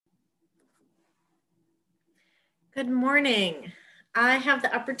Good morning. I have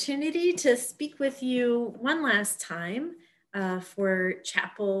the opportunity to speak with you one last time for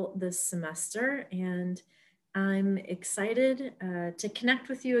chapel this semester, and I'm excited to connect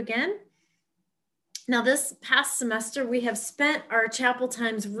with you again. Now, this past semester, we have spent our chapel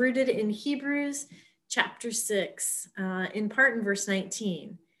times rooted in Hebrews chapter 6, in part in verse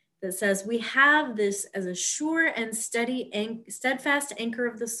 19, that says, "We have this as a sure and steadfast anchor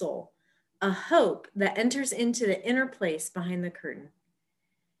of the soul, a hope that enters into the inner place behind the curtain."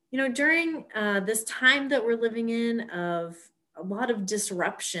 During this time that we're living in of a lot of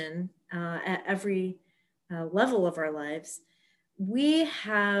disruption at every level of our lives, we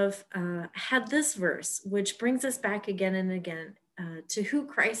have had this verse, which brings us back again and again to who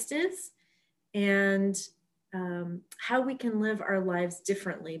Christ is and how we can live our lives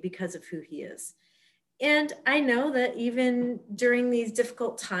differently because of who he is. And I know that even during these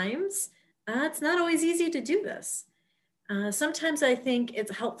difficult times, it's not always easy to do this. Sometimes I think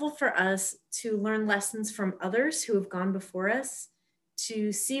it's helpful for us to learn lessons from others who have gone before us,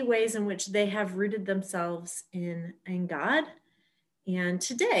 to see ways in which they have rooted themselves in God. And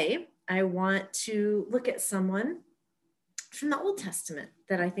today I want to look at someone from the Old Testament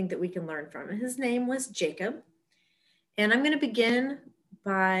that I think that we can learn from. His name was Jacob. And I'm going to begin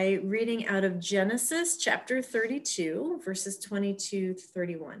by reading out of Genesis chapter 32, verses 22 to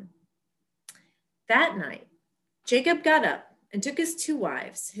 31. That night, Jacob got up and took his 2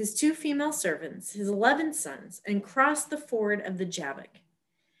 wives, his 2 female servants, his 11 sons, and crossed the ford of the Jabbok.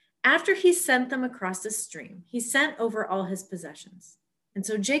 After he sent them across the stream, he sent over all his possessions. And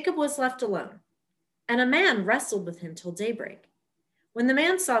so Jacob was left alone, and a man wrestled with him till daybreak. When the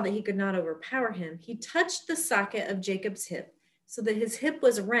man saw that he could not overpower him, he touched the socket of Jacob's hip, so that his hip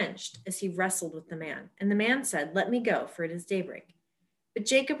was wrenched as he wrestled with the man. And the man said, "Let me go, for it is daybreak." But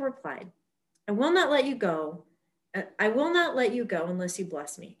Jacob replied, I will not let you go unless you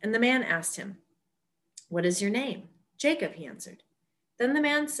bless me." And the man asked him, "What is your name?" "Jacob," he answered. Then the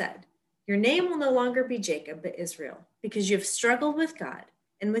man said, "Your name will no longer be Jacob, but Israel, because you have struggled with God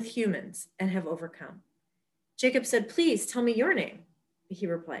and with humans and have overcome." Jacob said, "Please tell me your name." But he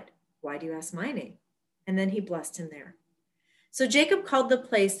replied, "Why do you ask my name?" And then he blessed him there. So Jacob called the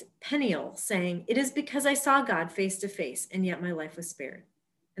place Peniel, saying, "It is because I saw God face to face, and yet my life was spared."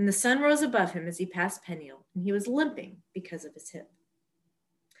 And the sun rose above him as he passed Peniel, and he was limping because of his hip.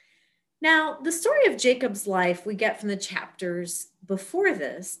 Now, the story of Jacob's life we get from the chapters before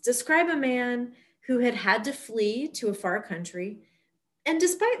this describe a man who had had to flee to a far country, and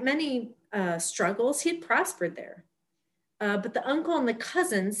despite many struggles, he had prospered there. But the uncle and the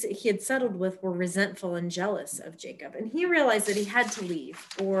cousins he had settled with were resentful and jealous of Jacob, and he realized that he had to leave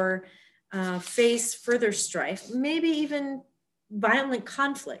or face further strife, maybe even violent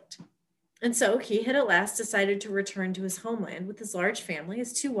conflict. And so he had at last decided to return to his homeland with his large family,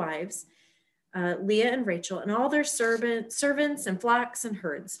 his 2 wives, Leah and Rachel, and all their servants and flocks and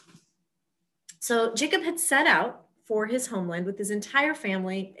herds. So Jacob had set out for his homeland with his entire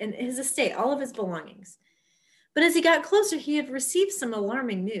family and his estate, all of his belongings. But as he got closer, he had received some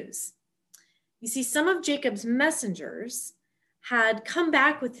alarming news. You see, some of Jacob's messengers had come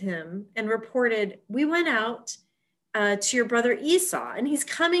back with him and reported, "We went out to your brother Esau, and he's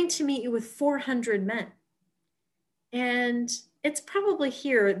coming to meet you with 400 men. And it's probably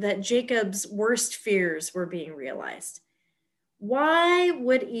here that Jacob's worst fears were being realized. Why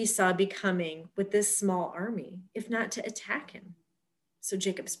would Esau be coming with this small army, if not to attack him? So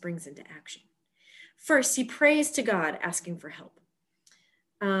Jacob springs into action. First, he prays to God, asking for help.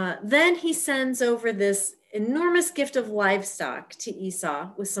 Then he sends over this enormous gift of livestock to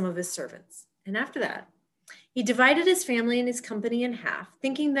Esau with some of his servants. And after that, he divided his family and his company in half,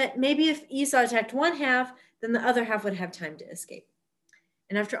 thinking that maybe if Esau attacked one half, then the other half would have time to escape.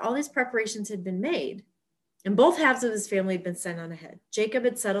 And after all these preparations had been made, and both halves of his family had been sent on ahead, Jacob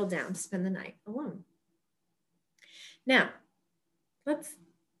had settled down to spend the night alone. Now, let's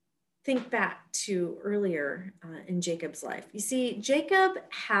think back to earlier in Jacob's life. You see, Jacob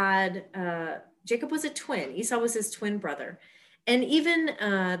was a twin. Esau was his twin brother. And even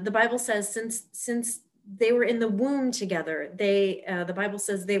the Bible says since they were in the womb together, the Bible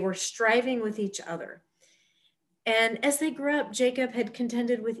says they were striving with each other. And as they grew up, Jacob had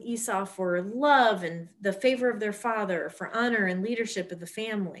contended with Esau for love and the favor of their father, for honor and leadership of the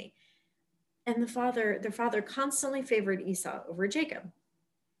family. And their father constantly favored Esau over Jacob.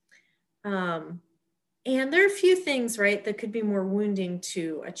 And there are a few things, right, that could be more wounding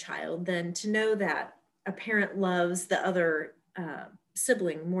to a child than to know that a parent loves the other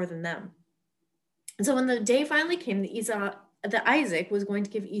sibling more than them. And so when the day finally came that Isaac was going to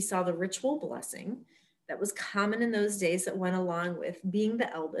give Esau the ritual blessing that was common in those days that went along with being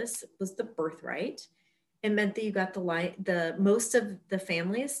the eldest. It was the birthright. It meant that you got the most of the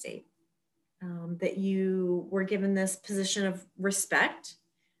family estate, that you were given this position of respect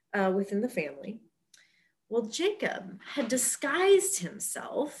within the family. Well, Jacob had disguised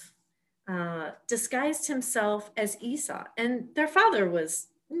himself as Esau, and their father was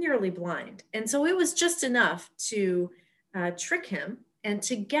nearly blind. And so it was just enough to trick him and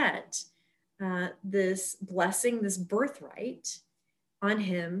to get this blessing, this birthright on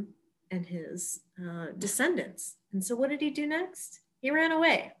him and his descendants. And so what did he do next? He ran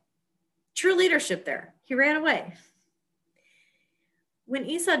away. True leadership there. He ran away. When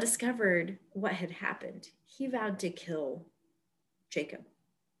Esau discovered what had happened, he vowed to kill Jacob.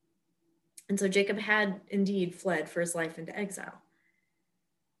 And so Jacob had indeed fled for his life into exile.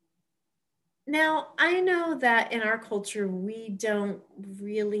 Now, I know that in our culture, we don't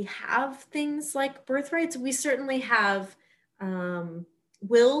really have things like birthrights. We certainly have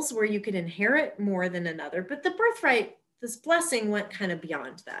wills where you could inherit more than another, but the birthright, this blessing, went kind of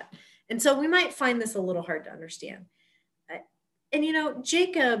beyond that. And so we might find this a little hard to understand. And, you know,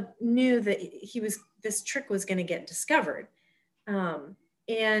 Jacob knew that this trick was going to get discovered,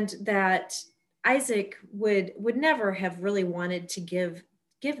 and that Isaac would never have really wanted to give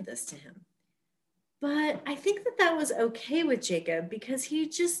this to him. But I think that was okay with Jacob, because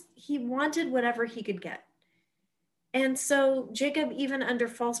he wanted whatever he could get. And so Jacob, even under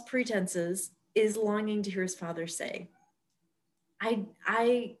false pretenses, is longing to hear his father say,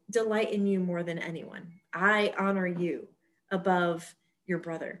 I delight in you more than anyone. I honor you above your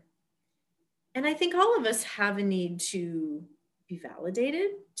brother. And I think all of us have a need to be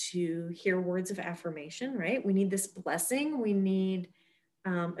validated, to hear words of affirmation, right? We need this blessing. We need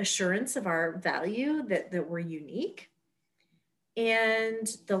assurance of our value, that we're unique. And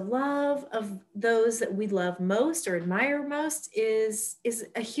the love of those that we love most or admire most is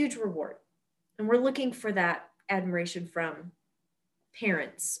a huge reward. And we're looking for that admiration from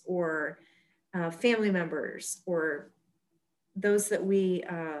parents or family members or those that we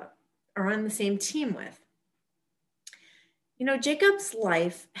are on the same team with. You know, Jacob's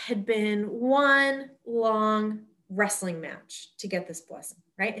life had been one long wrestling match to get this blessing,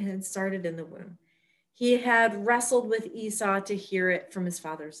 right? It had started in the womb. He had wrestled with Esau to hear it from his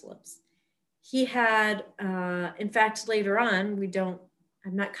father's lips. He had, in fact, later on,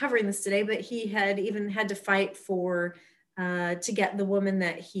 I'm not covering this today, but he had even had to fight to get the woman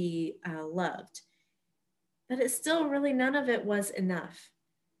that he loved. But it's still really, none of it was enough.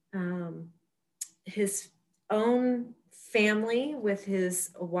 His own family with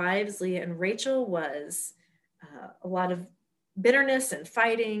his wives, Leah and Rachel, was a lot of bitterness and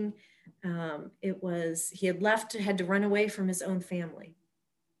fighting. He had to run away from his own family.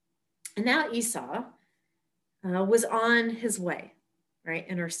 And now Esau was on his way, right,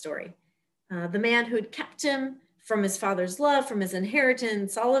 in our story. The man who had kept him from his father's love, from his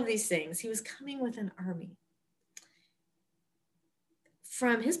inheritance, all of these things, he was coming with an army.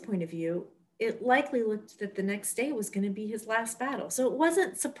 From his point of view, it likely looked that the next day was going to be his last battle. So it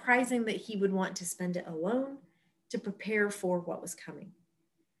wasn't surprising that he would want to spend it alone to prepare for what was coming.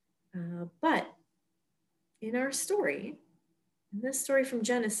 But in our story, in this story from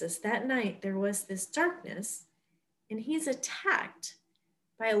Genesis, that night there was this darkness, and he's attacked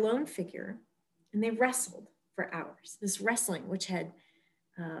by a lone figure, and they wrestled for hours. This wrestling, which had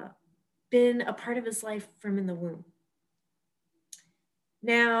been a part of his life from in the womb.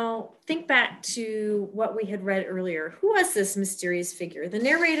 Now, think back to what we had read earlier. Who was this mysterious figure? The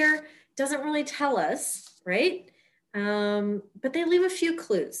narrator doesn't really tell us, right? But they leave a few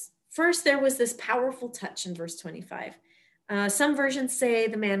clues. First, there was this powerful touch in verse 25. Some versions say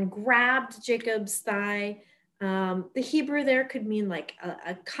the man grabbed Jacob's thigh. The Hebrew there could mean like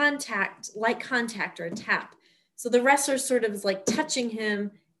a contact, light contact or a tap. So the wrestler sort of is like touching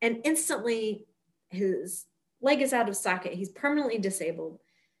him, and instantly his leg is out of socket. He's permanently disabled.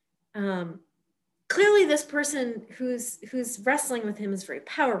 Clearly this person who's wrestling with him is very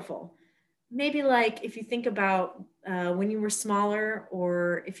powerful. Maybe like if you think about when you were smaller,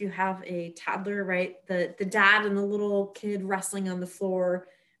 or if you have a toddler, right? The dad and the little kid wrestling on the floor,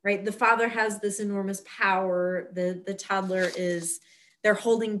 right? The father has this enormous power. The toddler they're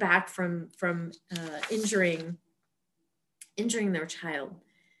holding back from injuring their child.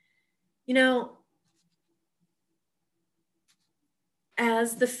 You know,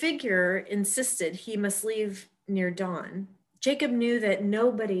 as the figure insisted he must leave near dawn, Jacob knew that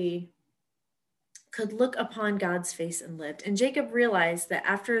nobody could look upon God's face and lived. And Jacob realized that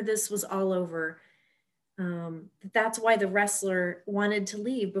after this was all over, That's why the wrestler wanted to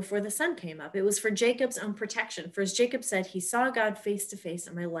leave before the sun came up. It was for Jacob's own protection. For as Jacob said, he saw God face to face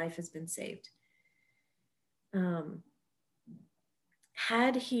and my life has been saved.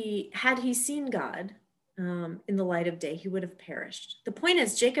 Had he seen God in the light of day, he would have perished. The point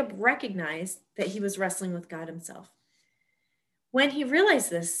is, Jacob recognized that he was wrestling with God himself. When he realized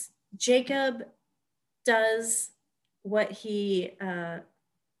this, Jacob does what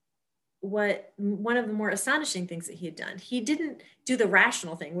one of the more astonishing things that he had done. He didn't do the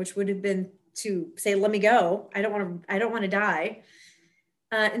rational thing, which would have been to say, let me go. I don't want to die.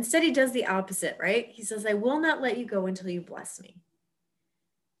 Instead, he does the opposite, right? He says, I will not let you go until you bless me.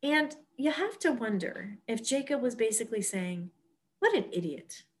 And you have to wonder if Jacob was basically saying, what an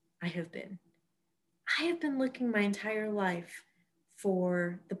idiot I have been. I have been looking my entire life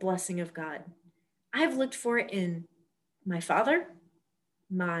for the blessing of God. I have looked for it in my father,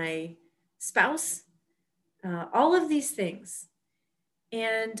 my spouse, all of these things.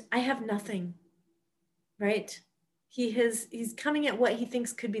 And I have nothing, right? He's coming at what he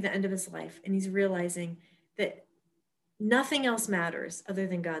thinks could be the end of his life. And he's realizing that nothing else matters other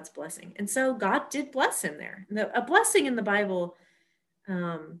than God's blessing. And so God did bless him there. A blessing in the Bible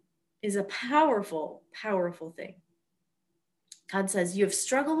is a powerful, powerful thing. God says, you have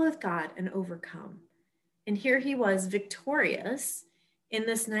struggled with God and overcome. And here he was victorious in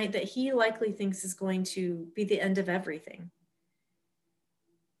this night that he likely thinks is going to be the end of everything.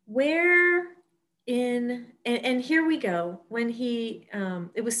 And here we go, when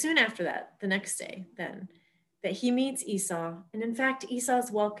it was soon after that, the next day then, that he meets Esau. And in fact,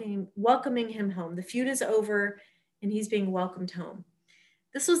 Esau's welcoming him home. The feud is over and he's being welcomed home.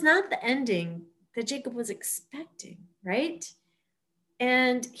 This was not the ending that Jacob was expecting, right?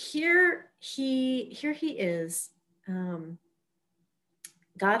 And here he is.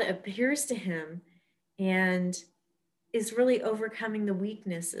 God appears to him and is really overcoming the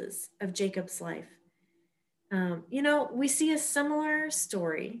weaknesses of Jacob's life. We see a similar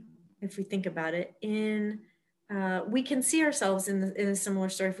story, if we think about it, we can see ourselves in a similar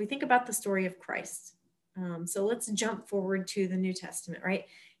story if we think about the story of Christ. So let's jump forward to the New Testament, right?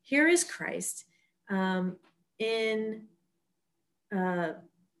 Here is Christ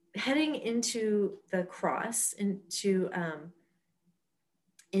heading into the cross,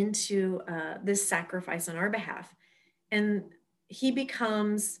 into this sacrifice on our behalf. And he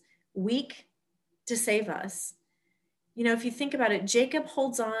becomes weak to save us. If you think about it, Jacob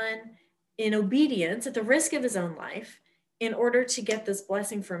holds on in obedience at the risk of his own life in order to get this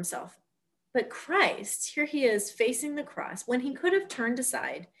blessing for himself. But Christ, here he is facing the cross. When he could have turned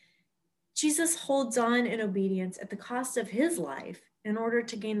aside, Jesus holds on in obedience at the cost of his life in order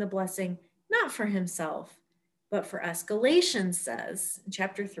to gain the blessing, not for himself, but for us. Galatians says in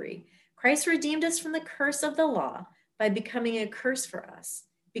chapter 3, Christ redeemed us from the curse of the law by becoming a curse for us.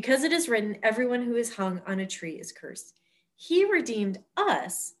 Because it is written, everyone who is hung on a tree is cursed. He redeemed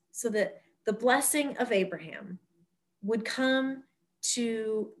us so that the blessing of Abraham would come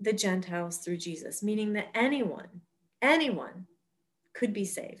to the Gentiles through Jesus, meaning that anyone could be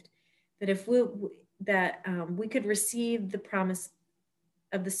saved. That if we could receive the promise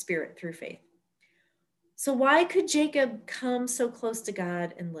of the Spirit through faith. So why could Jacob come so close to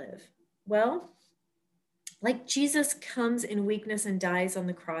God and live? Well, like Jesus comes in weakness and dies on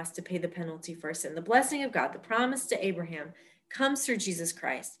the cross to pay the penalty for our sin, the blessing of God, the promise to Abraham, comes through Jesus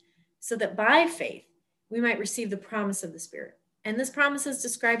Christ, so that by faith we might receive the promise of the Spirit. And this promise is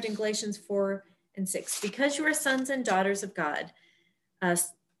described in Galatians 4:6. Because you are sons and daughters of God,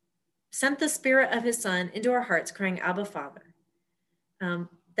 sent the Spirit of his Son into our hearts, crying, Abba, Father.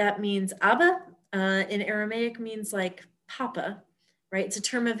 That means Abba in Aramaic means like Papa, right? It's a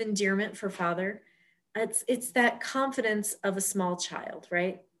term of endearment for father. It's that confidence of a small child,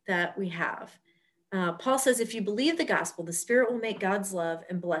 right, that we have. Paul says, if you believe the gospel, the Spirit will make God's love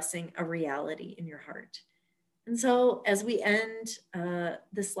and blessing a reality in your heart. And so as we end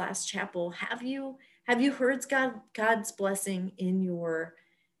this last chapel, have you heard God's blessing in your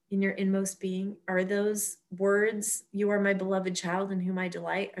inmost being? Are those words, you are my beloved child in whom I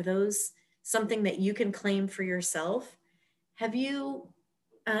delight, are those something that you can claim for yourself? Have you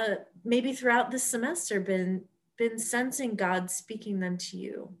maybe throughout this semester been sensing God speaking them to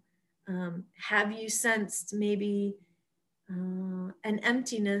you? Have you sensed maybe an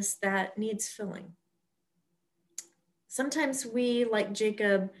emptiness that needs filling? Sometimes we, like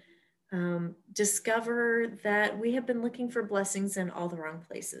Jacob, discover that we have been looking for blessings in all the wrong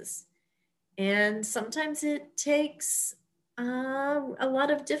places. And sometimes it takes a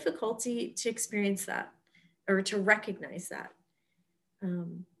lot of difficulty to experience that or to recognize that.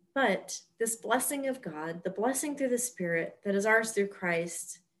 But this blessing of God, the blessing through the Spirit that is ours through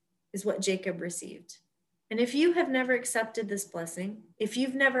Christ, is what Jacob received. And if you have never accepted this blessing, if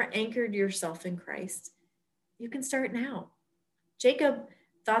you've never anchored yourself in Christ, you can start now. Jacob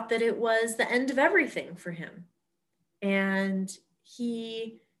thought that it was the end of everything for him. And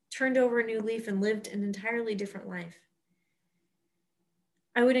he turned over a new leaf and lived an entirely different life.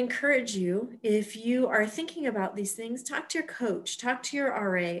 I would encourage you, if you are thinking about these things, talk to your coach, talk to your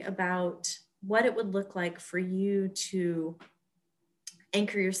RA about what it would look like for you to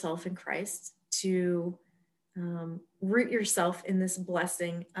anchor yourself in Christ, to root yourself in this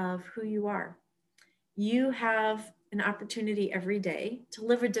blessing of who you are. You have an opportunity every day to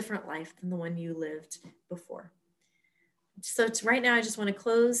live a different life than the one you lived before. So right now, I just want to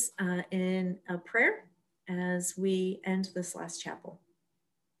close in a prayer as we end this last chapel.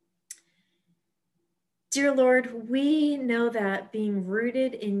 Dear Lord, we know that being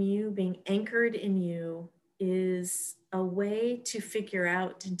rooted in you, being anchored in you, is a way to figure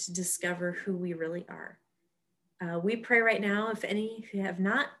out and to discover who we really are. We pray right now, if any who have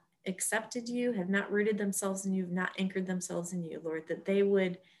not accepted you, have not rooted themselves in you, have not anchored themselves in you, Lord, that they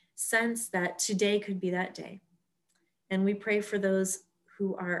would sense that today could be that day. And we pray for those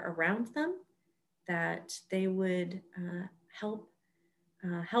who are around them, that they would help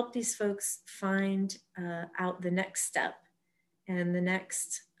these folks find out the next step and the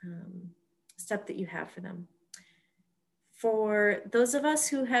next step that you have for them. For those of us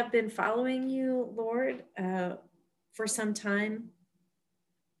who have been following you, Lord, for some time,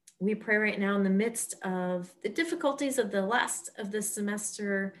 we pray right now in the midst of the difficulties of the last of this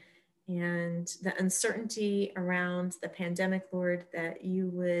semester and the uncertainty around the pandemic, Lord, that you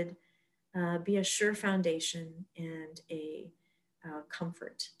would be a sure foundation and a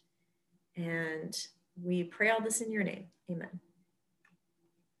comfort. And we pray all this in your name. Amen.